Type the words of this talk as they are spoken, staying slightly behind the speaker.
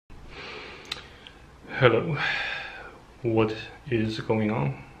Hello, what is going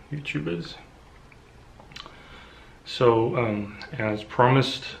on, YouTubers? So, as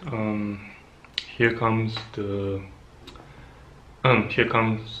promised, here comes the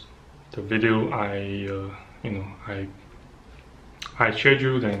video I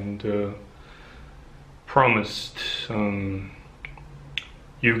scheduled and promised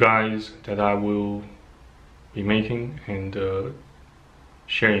you guys that I will be making and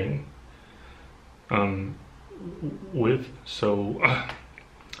sharing with. So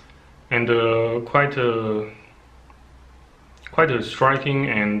and quite a striking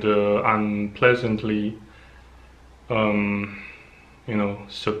and unpleasantly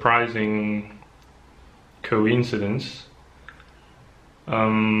surprising coincidence.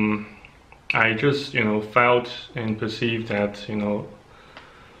 I just felt and perceived that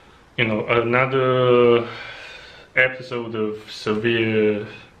another episode of severe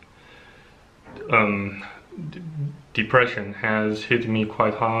depression has hit me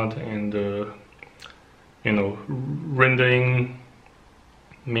quite hard and rendering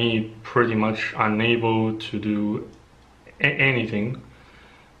me pretty much unable to do anything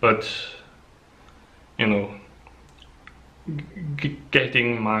but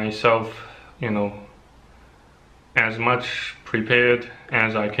getting myself as much prepared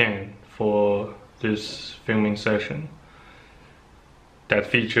as I can for this filming session that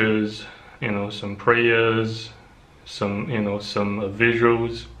features some prayers, some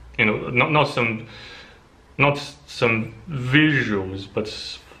visuals, not some visuals, but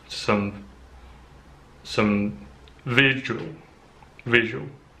some vigil, VIGIL,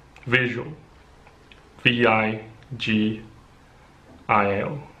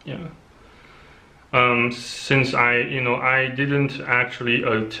 yeah. Since I didn't actually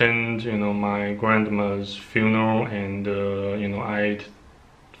attend my grandma's funeral, and I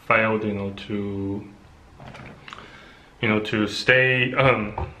failed to stay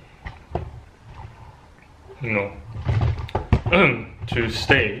to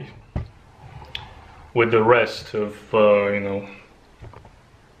stay with the rest of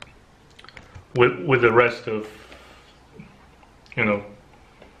with the rest of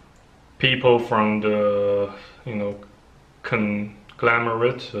people from the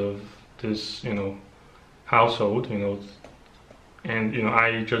conglomerate of this household, and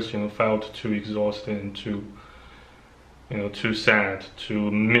I just felt too exhausted and too too sad, too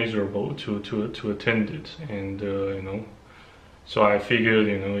miserable to attend it, and so I figured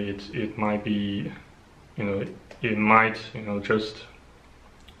it might be it might just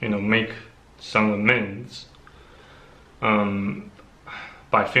make some amends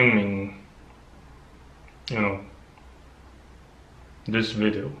by filming this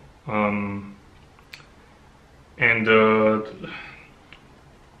video, and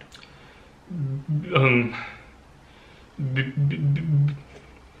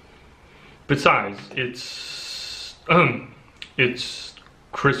besides, it's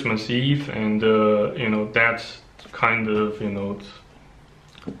Christmas Eve, and that's kind of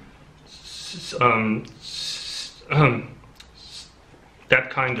that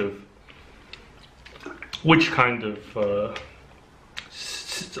kind of which kind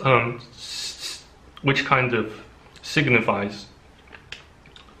of signifies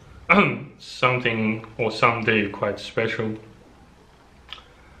something or someday quite special,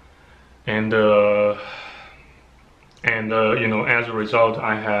 and as a result,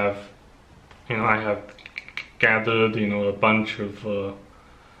 I have gathered a bunch of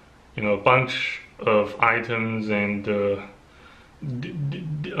items and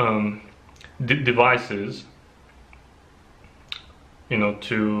devices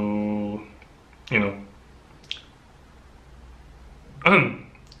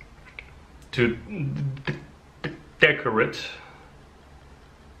to decorate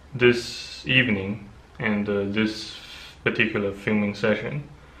this evening and this particular filming session,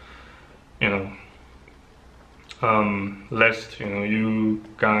 lest you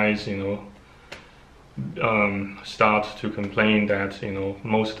guys start to complain that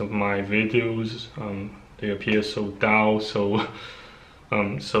most of my videos they appear so dull, so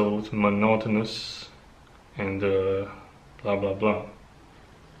monotonous, and blah blah blah.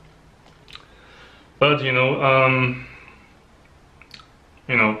 But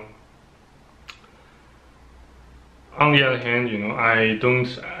on the other hand, I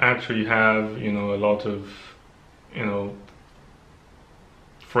don't actually have a lot of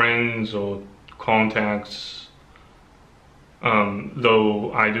friends or contacts,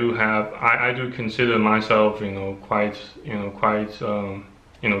 though I do have, I do consider myself quite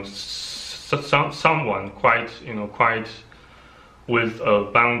someone quite with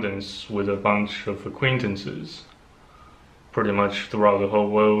abundance with a bunch of acquaintances, pretty much throughout the whole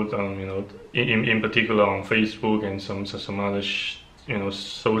world. You know, in particular on Facebook and some other you know,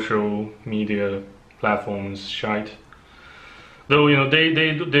 social media platforms shite. Though, you know,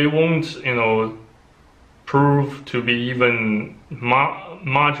 they won't, you know, prove to be even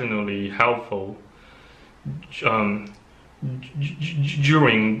marginally helpful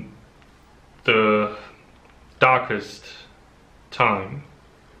during the darkest time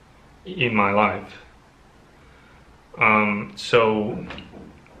in my life. So,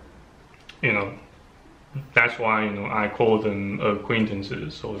 you know, that's why, you know, I call them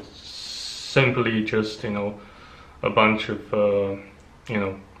acquaintances. So it's simply just, you know, a bunch of you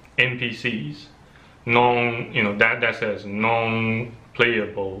know, NPCs, you know, that says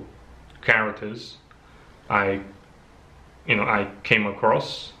non-playable characters I came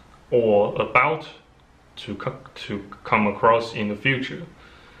across or about to come across in the future,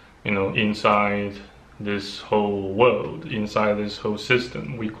 you know, inside this whole world, inside this whole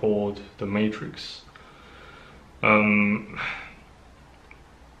system we called the Matrix.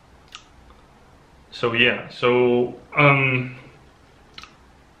 So yeah, so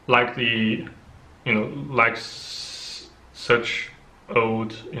like the, you know, like such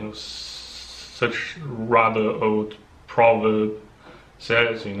old, you know, such rather old proverb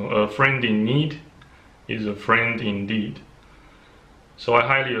says, you know, a friend in need is a friend indeed. So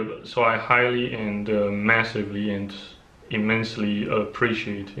I highly and massively and immensely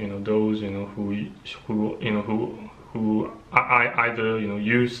appreciate, you know, those, you know, who I either, you know,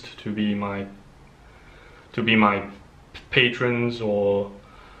 used to be my patrons, or,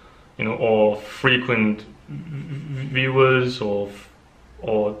 you know, or frequent viewers, or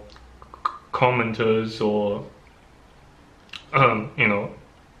commenters, or you know,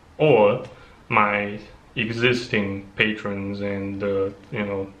 or my existing patrons and you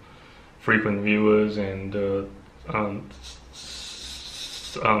know, frequent viewers, and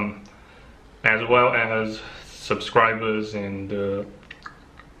as well as subscribers and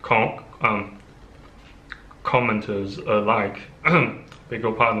commenters alike. Beg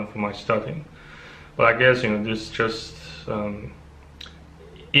your pardon for my stuttering, but I guess, you know, this just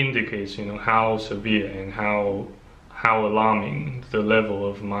indicates, you know, how severe and how alarming the level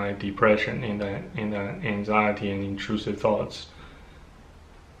of my depression and that anxiety and intrusive thoughts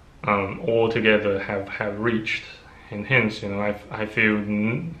altogether have reached, and hence, you know, I feel,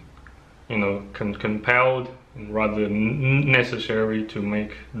 you know, compelled and rather necessary to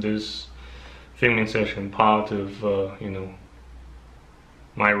make this filming session part of you know,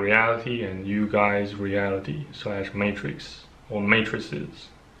 my reality and you guys' reality / matrix or matrices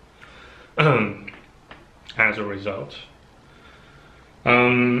as a result.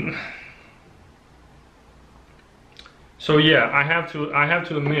 So yeah, I have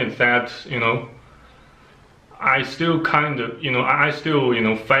to admit that, you know, I still kind of, you know, I still, you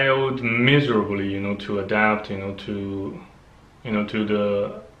know, failed miserably, you know, to adapt, you know, to the, you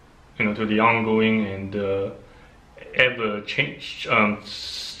know, to the ongoing and ever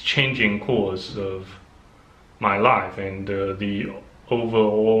changing course of my life, and the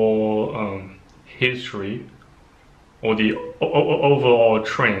overall history, or the overall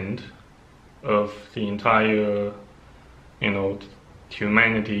trend of the entire, you know,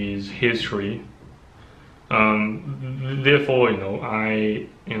 humanity's history. Therefore, you know, I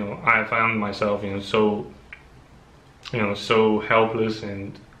found myself, you know, so helpless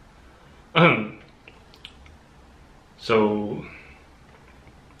and so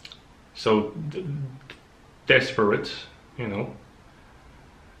desperate, you know,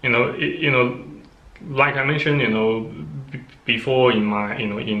 like I mentioned, you know, before in my, you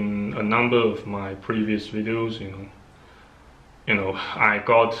know, in a number of my previous videos, you know, I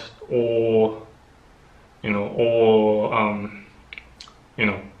got all, you know,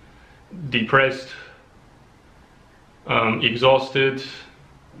 depressed, exhausted,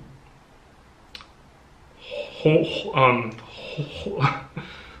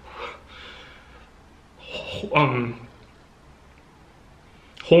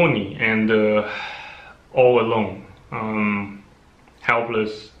 horny and all alone,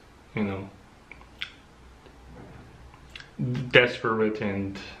 helpless, you know, desperate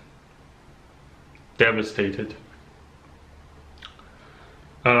and devastated.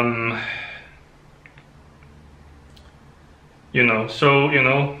 You know, so, you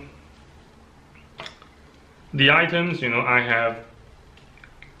know, the items, you know, I have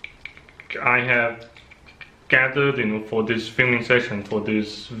gathered, you know, for this filming session, for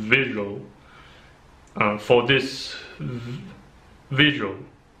this visual,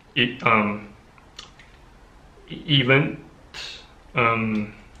 event,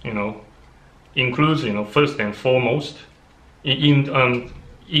 you know, includes, you know, first and foremost, includes,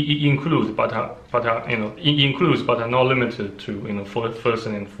 but you know, includes, but are not limited to, you know, first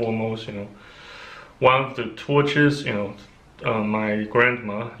and foremost, you know, one of the torches, you know, my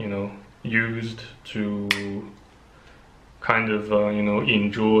grandma, you know, used to kind of, you know,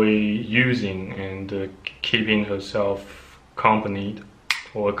 enjoy using and keeping herself accompanied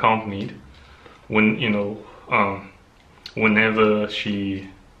when, you know, whenever she,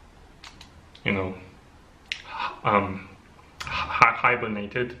 you know,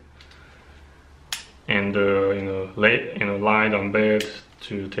 hibernated and you know, lied on bed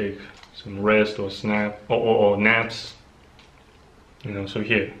to take some rest or or naps, you know. So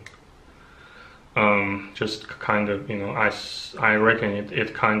here, just kind of, you know, I reckon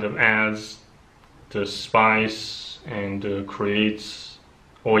it kind of adds the spice and creates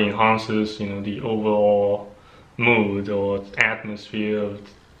or enhances, you know, the overall mood or atmosphere of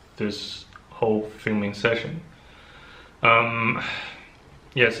this whole filming session.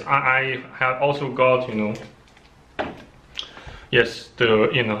 Yes, I have also got, you know, yes,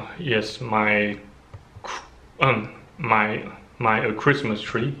 my Christmas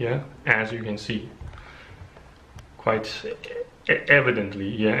tree, yeah, as you can see, quite evidently,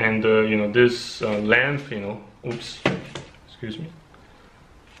 yeah, and you know, this lamp, you know, oops, excuse me,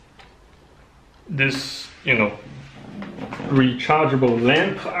 this, you know, rechargeable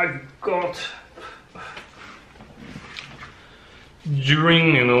lamp I've got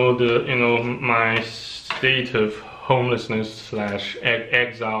during, you know, my state of homelessness /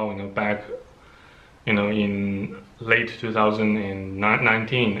 exile, you know, back, you know, in late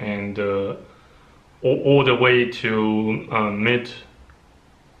 2019 and all the way to mid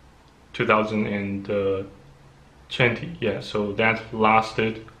 2020, yeah. So that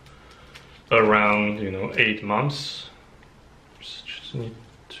lasted around, you know, 8 months. Just need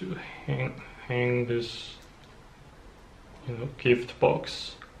to hang this, you know, gift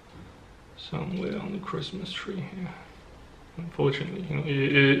box somewhere on the Christmas tree here. Unfortunately, you know,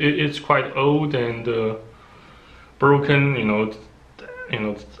 it's quite old and broken, you know,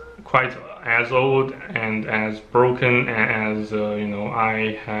 quite as old and as broken as you know,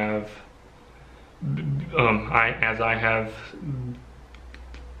 I have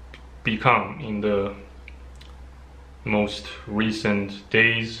become in the most recent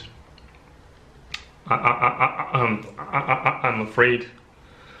days. I'm afraid.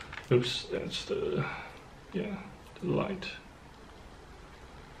 Oops, that's the, yeah, the light.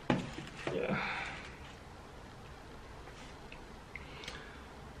 Yeah.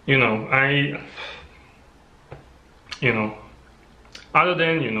 You know, you know, other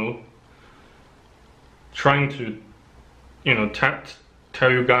than, you know, trying to, you know,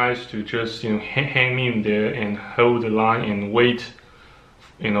 tell you guys to just, you know, hang in there and hold the line and wait,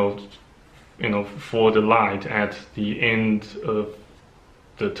 you know, for the light at the end of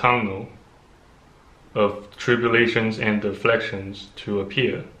the tunnel of tribulations and afflictions to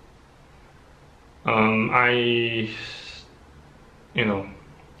appear. You know,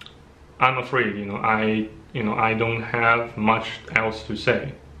 I'm afraid, you know, I don't have much else to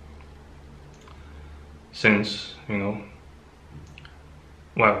say, since, you know,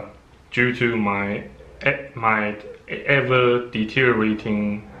 well, due to my ever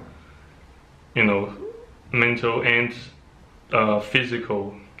deteriorating, you know, mental and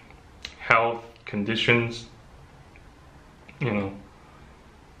physical health conditions, you know,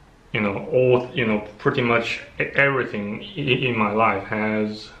 all, you know, pretty much everything in my life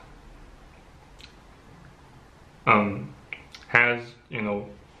has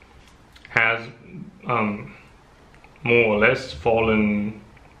more or less fallen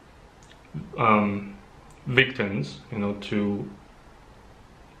victims, you know, to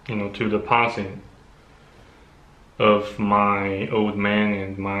the passing of my old man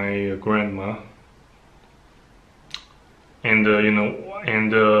and my grandma, and you know,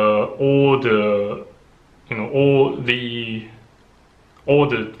 and all the, you know, all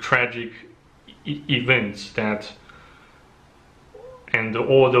the tragic events that, and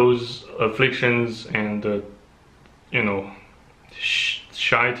all those afflictions and you know,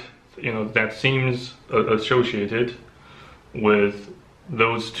 shite, you know, that seems associated with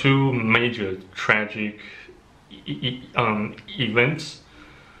those two major tragic events,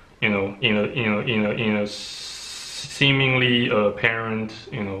 you know, in a seemingly apparent,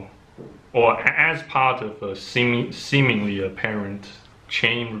 you know, or as part of a seemingly apparent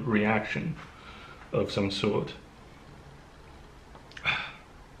chain reaction of some sort.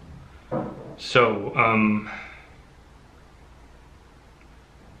 So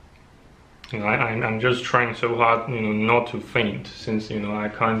You know, I'm just trying so hard, you know, not to faint, since, you know, I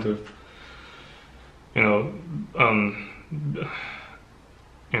kind of, you know,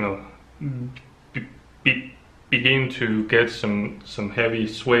 you know, begin to get some heavy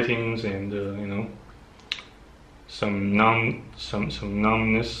sweatings and you know, some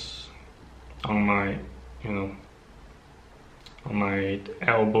numbness on my, you know, on my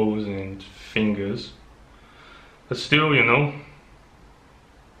elbows and fingers. But still, you know,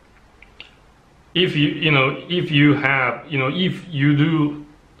 if you have, you know, if you do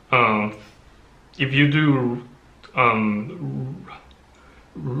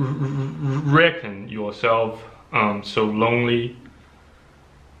reckon yourself so lonely,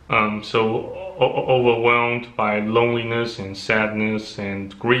 so overwhelmed by loneliness and sadness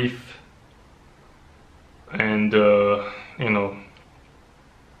and grief, and you know,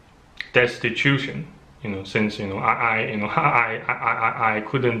 destitution. You know, since, you know, I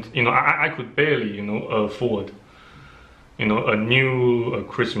couldn't, you know, I could barely, you know, afford, you know, a new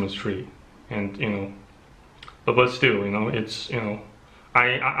Christmas tree, and, you know, but still, you know, it's, you know,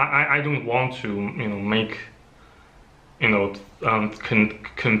 I don't want to, you know, make, you know,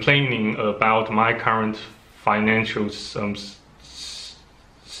 complaining about my current financial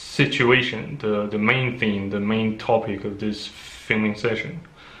situation the main theme, the main topic of this filming session.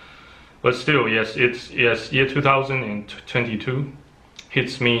 But still, yes, year 2022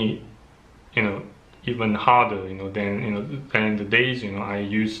 hits me, you know, even harder, you know, than the days, you know, I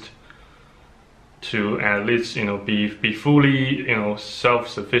used to at least, you know, be fully, you know,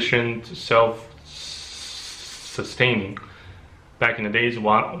 self-sufficient, self-sustaining. Back in the days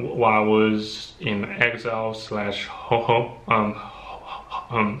while I was in exile slash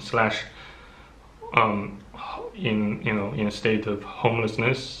in, you know, in a state of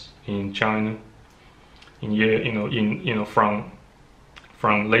homelessness in China, in year, you know, from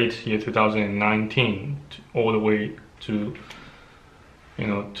late year 2019 all the way to, you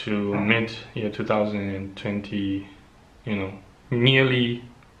know, to mid year 2020, you know, nearly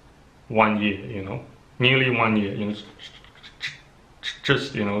 1 year, you know, you know,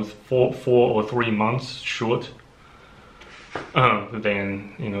 just, you know, 4 or 3 months short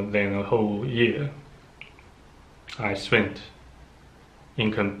than, you know, than a whole year I spent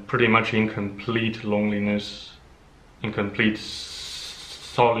pretty much in complete loneliness, in complete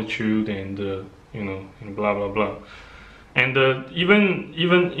solitude, and you know, and blah blah blah. And even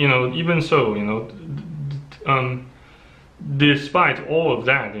you know, even so, you know, despite all of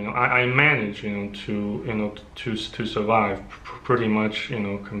that, you know, I managed, you know, to survive pretty much, you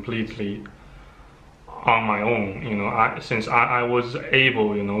know, completely on my own. You know, since I was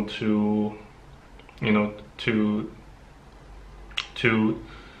able, you know, to, you know, to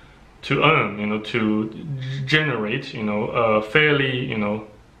earn, you know, to generate, you know, a fairly, you know,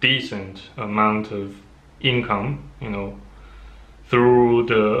 decent amount of income, you know, through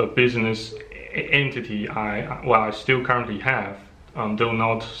the business entity I still currently have, though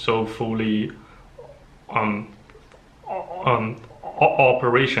not so fully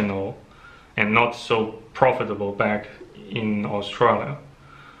operational and not so profitable back in Australia.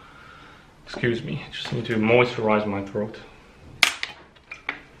 Excuse me, just need to moisturize my throat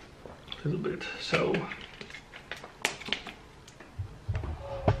a little bit. So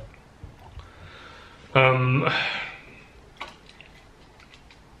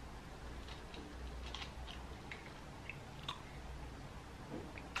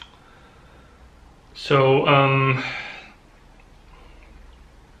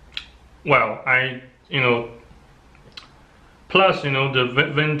well, you know, plus, you know, the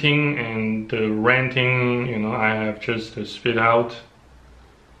venting and the ranting, you know, I have just spit out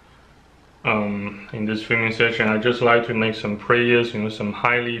in this filming session. I just like to make some prayers, you know, some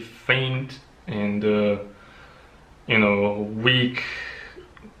highly faint and you know, weak,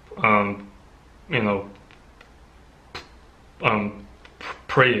 you know,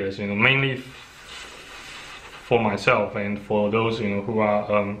 prayers, you know, mainly for myself and for those, you know, who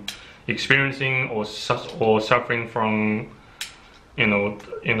are experiencing or suffering from, you know,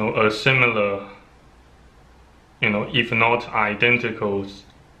 a similar, you know, if not identical,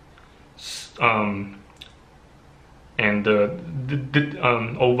 and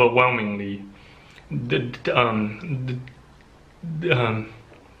overwhelmingly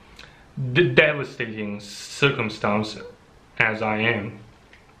devastating circumstance as I am.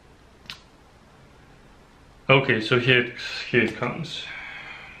 Okay, so here it comes.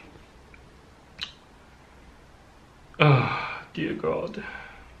 Oh, dear God.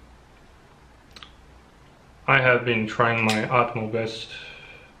 I have been trying my utmost best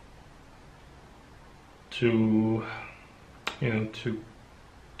to, you know,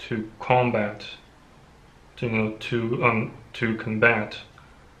 combat, to combat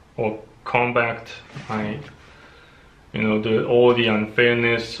or combat my, all the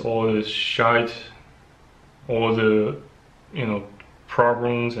unfairness, all the shite, all the,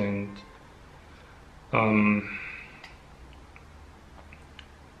 problems and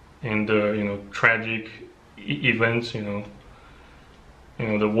tragic events,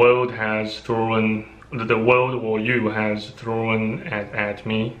 the world has thrown, the world or you has thrown at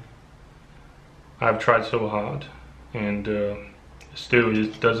me. I've tried so hard, and still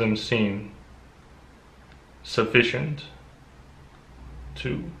it doesn't seem sufficient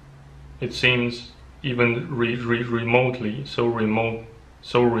to. It seems even remotely so remote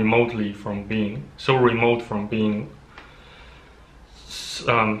from being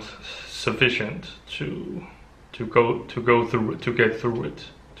sufficient to get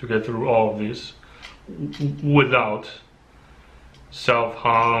through all of this without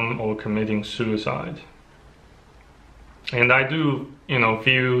self-harm or committing suicide. And I do,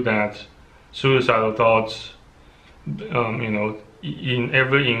 feel that suicidal thoughts,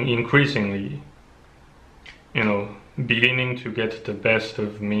 increasingly, beginning to get the best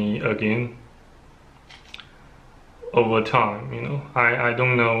of me again over time. I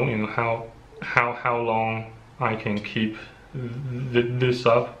don't know, how long I can keep this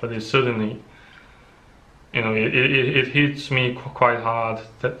up, but it certainly, it hits me quite hard,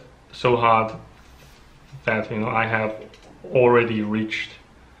 so hard that I have already reached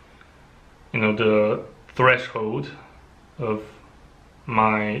the threshold of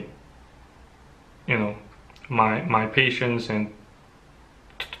my my patience and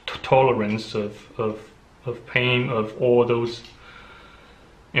tolerance of pain, of all those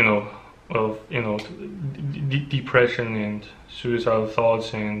depression and suicidal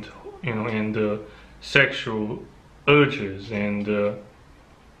thoughts, and and sexual urges and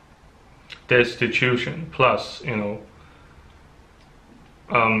destitution, plus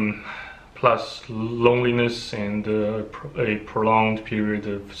plus loneliness and a prolonged period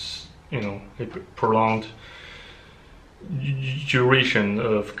of a prolonged duration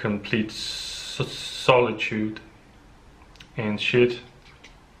of complete solitude and shit.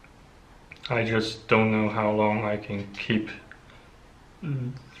 I just don't know how long I can keep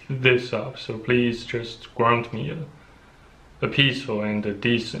this up, so please just grant me a peaceful and a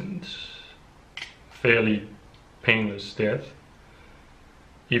decent, fairly painless death.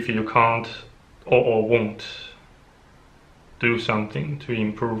 If you can't or won't do something to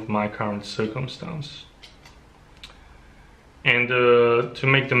improve my current circumstance. And to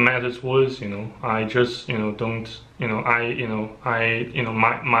make the matters worse, I just don't,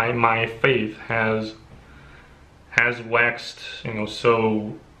 my faith has waxed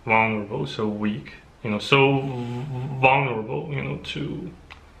so vulnerable, so weak, so vulnerable, to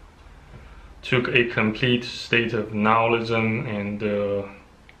a complete state of nihilism and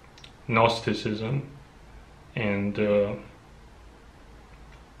Gnosticism and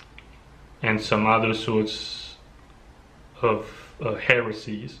some other sorts of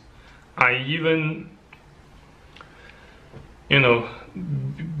heresies. I even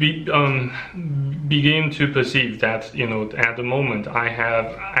begin to perceive that at the moment I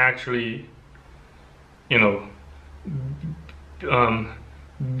have actually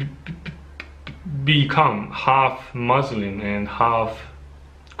become half Muslim and half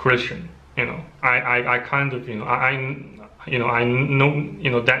Christian. I kind of I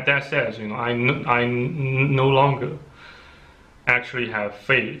know that says I no longer actually have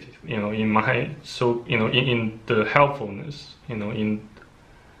faith in my in the helpfulness in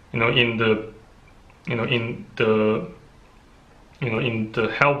the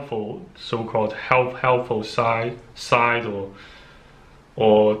helpful, so-called helpful side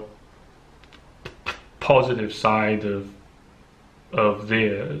or positive side of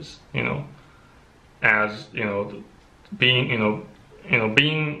theirs, as being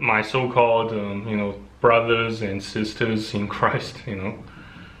being my so-called brothers and sisters in Christ.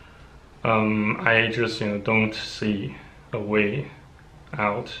 I just don't see a way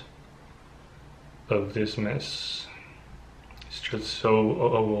out of this mess. It's just so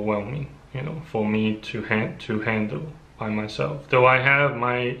overwhelming, for me to handle by myself. Though I have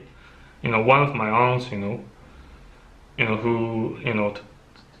my, one of my aunts,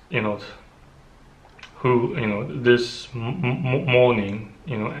 who, this morning,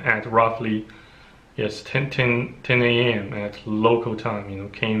 at roughly, yes, 10 a.m. at local time,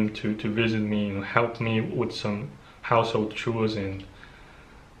 came to visit me, helped me with some household chores and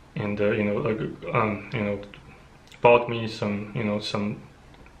bought me some, some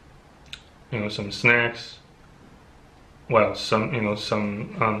snacks, well,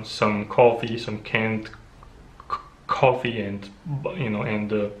 some some coffee, some canned coffee, and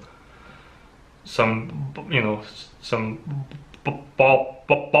some some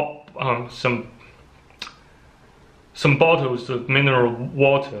some bottles of mineral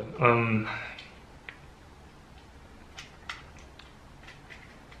water.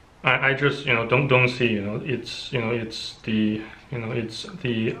 I just don't see it's it's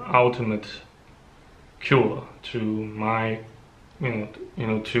the ultimate cure to my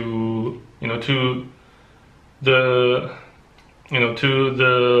to the to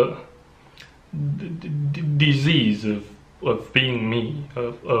the disease of being me,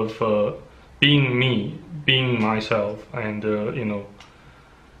 of being me, being myself, and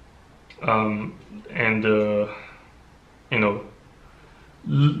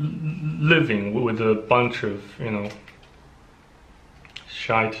living with a bunch of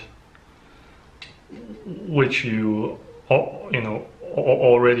shite which you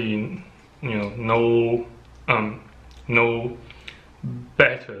already know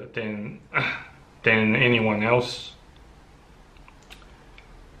better than anyone else.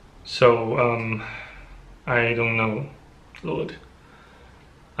 So I don't know, Lord.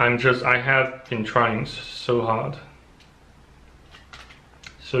 I have been trying so hard.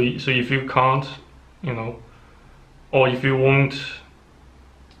 So if you can't, or if you won't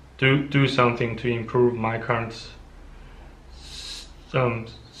do something to improve my current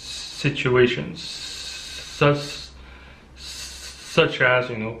situations, such as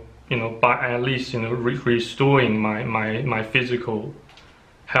by at least restoring my physical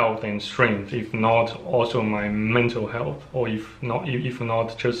health and strength, if not also my mental health, or if not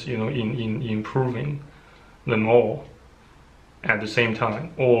just in improving them all at the same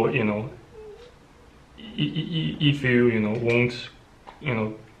time, or if you won't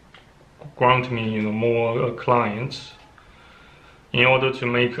grant me more clients in order to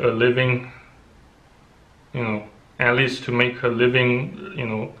make a living, at least to make a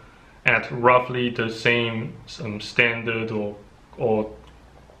living at roughly the same standard or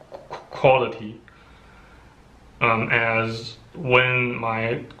quality as when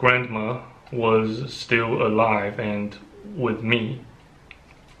my grandma was still alive and with me.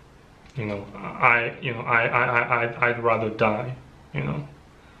 I'd rather die.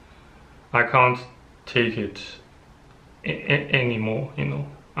 I can't take it anymore.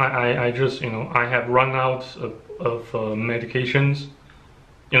 I just I have run out of medications.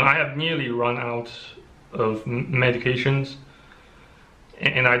 I have nearly run out of medications,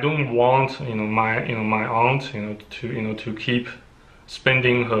 and I don't want my aunt to keep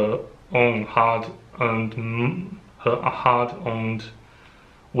spending her own hard-earned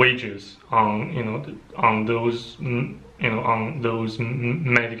wages on on those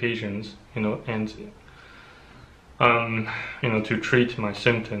medications, and to treat my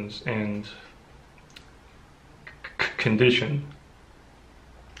symptoms and condition.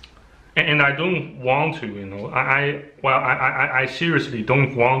 And I don't want to, I seriously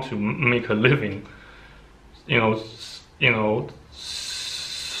don't want to make a living,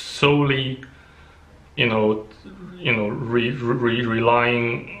 solely,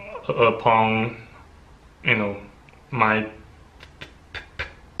 relying upon, my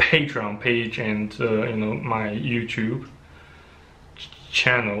Patreon page and my YouTube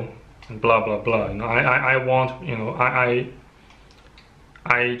channel and blah blah blah. I want,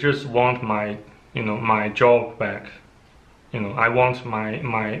 I just want my my job back. I want my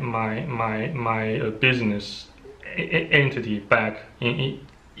business entity back in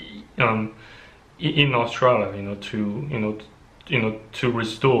Australia, to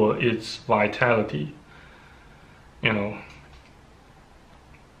restore its vitality. And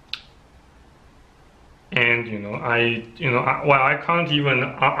I can't even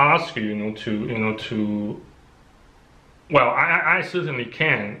ask you to well, I certainly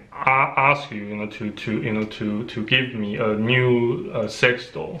can ask you to give me a new sex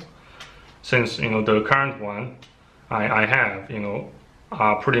doll, since the current one I have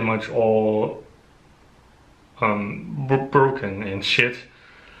are pretty much all broken and shit.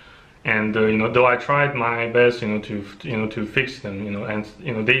 And though I tried my best to fix them,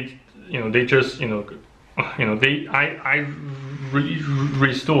 and they just I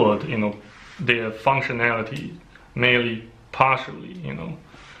restored their functionality merely partially,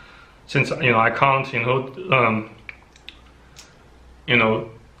 since I can't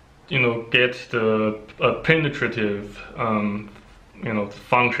get the penetrative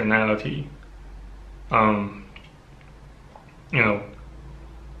functionality.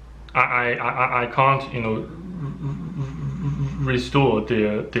 I can't restore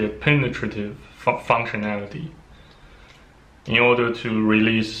their penetrative functionality. in order to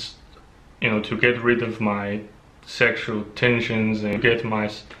release, to get rid of my sexual tensions and get my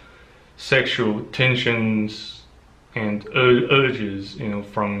sexual tensions and urges,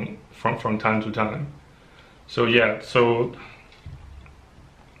 from time to time. So yeah, so,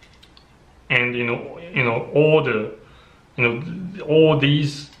 and all the, all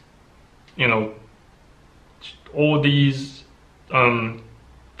these, all these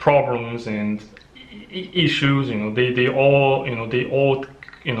problems and issues, they all,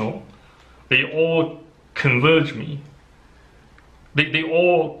 they all converge me. They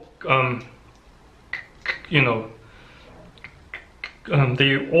all,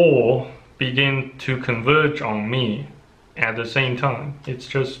 they all begin to converge on me at the same time. It's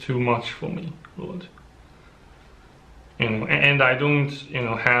just too much for me, Lord. And I don't,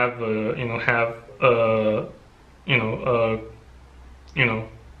 have,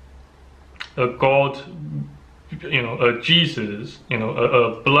 a God, a Jesus,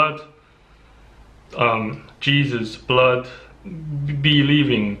 a blood, Jesus blood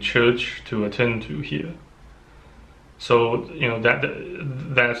believing church to attend to here. So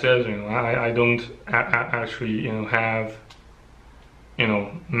that says, I don't actually, have,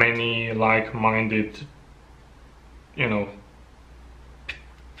 many like-minded,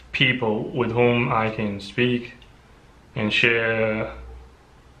 people with whom I can speak and share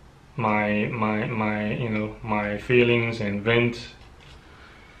my feelings and vent.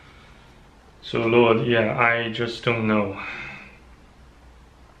 So Lord, yeah, I just don't know.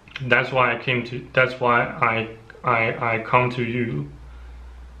 That's why I come to you,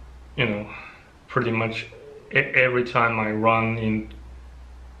 pretty much every time I run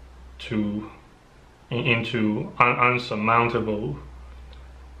into unsurmountable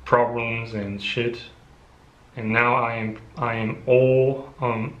problems and shit. And now I am all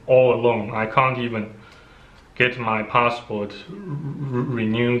alone. I can't even get my passport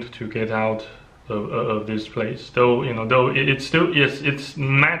renewed to get out of this place. Though it still, yes, it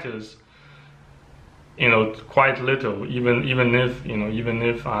matters, quite little. Even if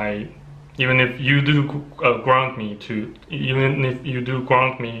you do grant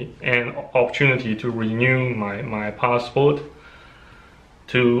me an opportunity to renew my passport,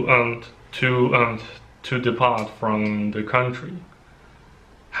 to depart from the country.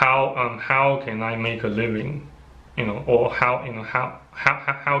 How can I make a living, or how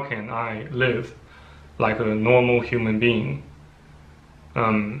can I live like a normal human being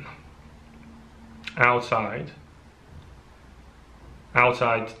outside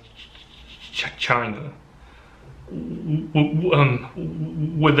China,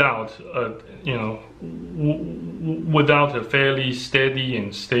 without without a fairly steady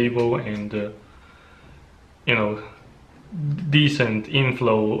and stable and decent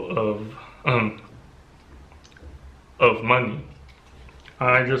inflow of money.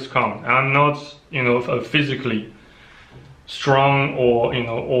 I just can't. I'm not, physically strong or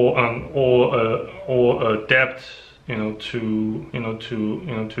adept, to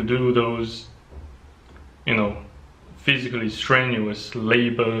do those, physically strenuous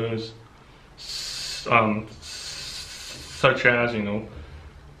labors, such as,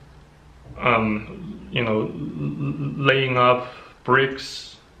 laying up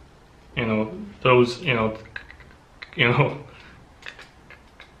bricks, those,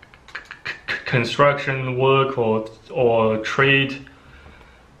 construction work or trade,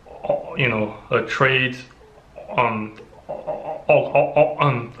 a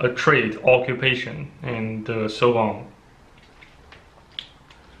trade occupation and so on.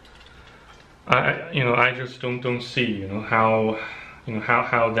 I just don't see, how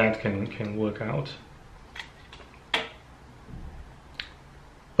that can work out.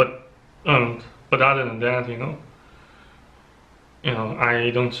 But other than that,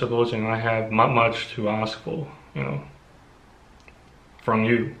 I don't suppose I have much to ask for, from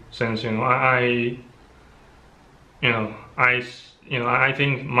you, since I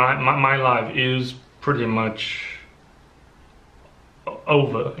think my life is pretty much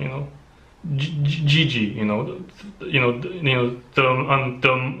over, GG,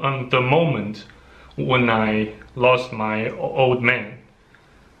 the moment when I lost my old man,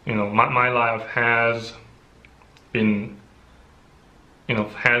 my life has been,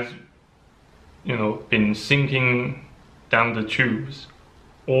 been sinking down the tubes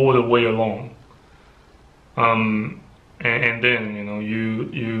all the way along. And then,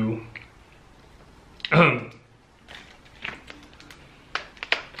 you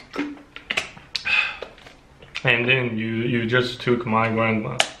and then you just took my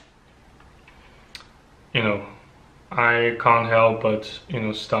grandma. I can't help but,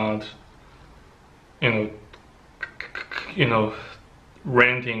 start, you know,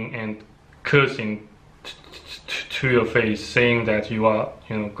 ranting and cursing to your face, saying that you are,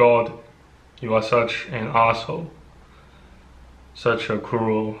 you know, God, you are such an asshole, such a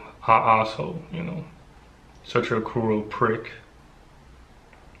cruel asshole, you know, such a cruel prick.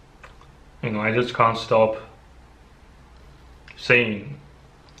 You know, I just can't stop saying,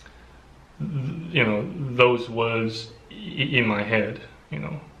 you know, those words in my head, you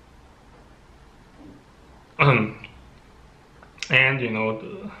know. And, you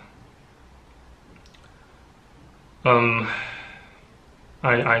know,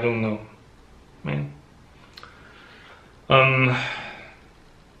 I don't know, man.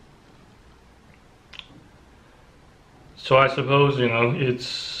 So I suppose, you know,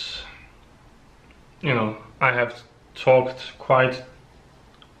 it's, you know, I have talked quite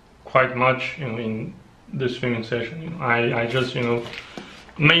much, you know, in this filming session. You know, I just, you know,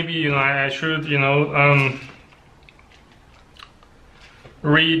 maybe, you know, I should, you know,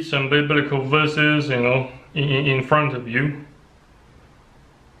 read some biblical verses, you know, in front of you,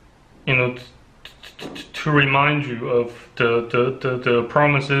 you know, to remind you of the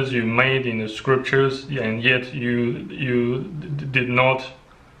promises you made in the scriptures, and yet you did not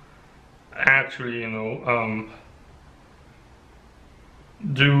actually, you know,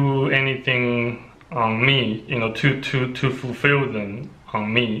 do anything on me, you know, to fulfill them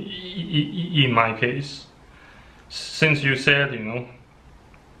on me, in my case. Since you said, you know,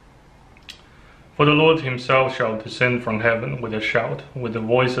 for the Lord himself shall descend from heaven with a shout, with the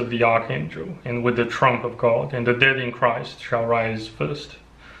voice of the archangel, and with the trump of God, and the dead in Christ shall rise first.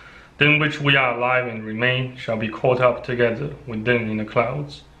 Then which we are alive and remain shall be caught up together with them in the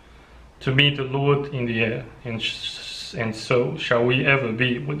clouds, to meet the Lord in the air, and so shall we ever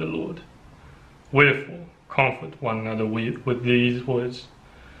be with the Lord. Wherefore, comfort one another with these words.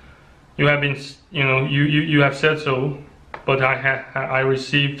 You have been, you know, you have said so, but I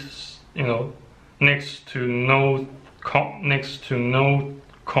received, you know, next to no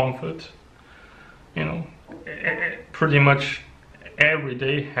comfort. You know, pretty much every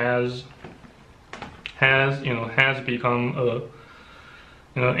day has become a,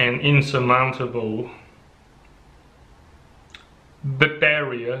 you know, an insurmountable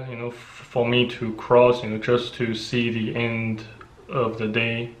barrier, you know, for me to cross, you know, just to see the end of the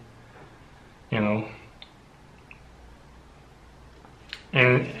day, you know.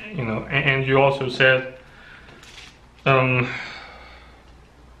 And, you know, and you also said, where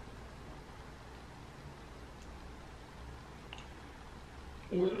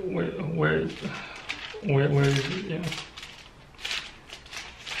is it? Yeah,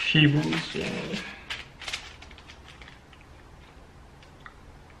 Hebrews. Yeah.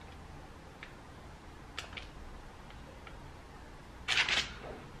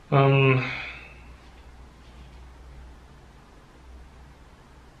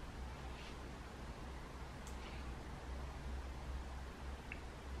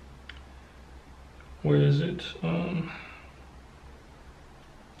 Where is it?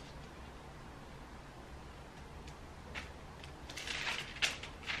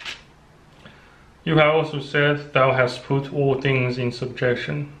 You have also said, thou hast put all things in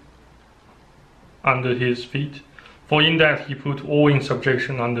subjection under his feet. For in that he put all in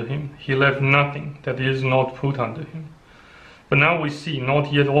subjection under him. He left nothing that is not put under him. But now we see,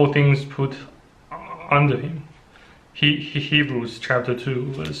 not yet all things put under him. Hebrews chapter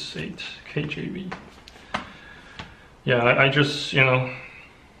 2 verse 8 KJV. Yeah, I just, you know,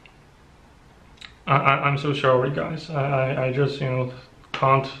 I'm so sorry, guys. I just, you know,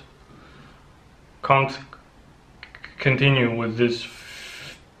 can't continue with this.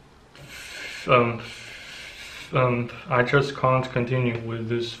 I just can't continue with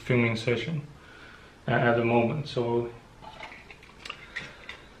this filming session at the moment. So,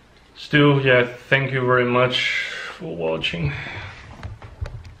 still, yeah, thank you very much for watching.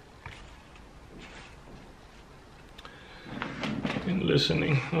 And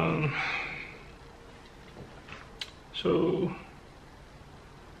listening. So,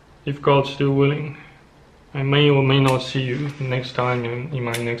 if God's still willing, I may or may not see you next time in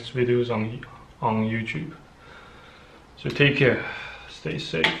my next videos on YouTube. So take care, stay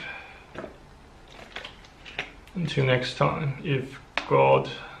safe. Until next time, if God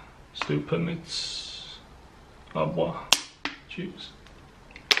still permits. Au revoir. Cheers.